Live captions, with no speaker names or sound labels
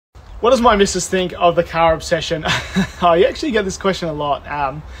what does my missus think of the car obsession? I actually get this question a lot.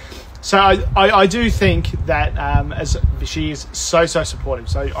 So I do think that as she is so supportive.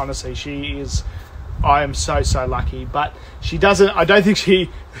 So honestly, she is. I am so lucky, but she doesn't. I don't think she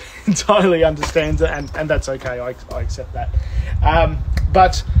entirely understands it, and that's okay. I accept that.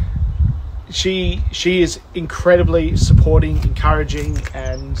 But she is incredibly supporting, encouraging,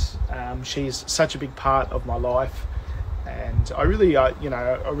 and she's such a big part of my life. And I really, I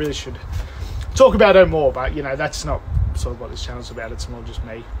really should talk about her more. But that's not sort of what this channel's about. It's more just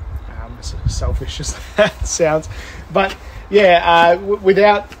me. As selfish as that sounds, but yeah,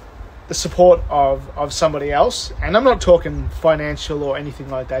 without the support of somebody else, and I'm not talking financial or anything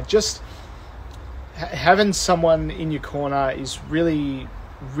like that, just having someone in your corner is really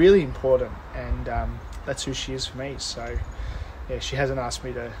important, and that's who she is for me. So yeah, she hasn't asked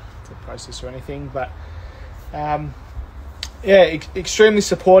me to post this or anything, but yeah, extremely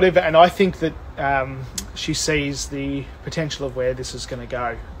supportive, and I think that she sees the potential of where this is going to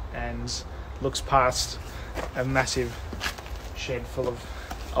go, and looks past a massive shed full of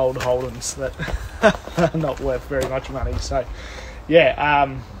old Holdens that are not worth very much money. So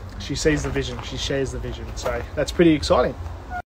yeah, she sees the vision, she shares the vision, so that's pretty exciting.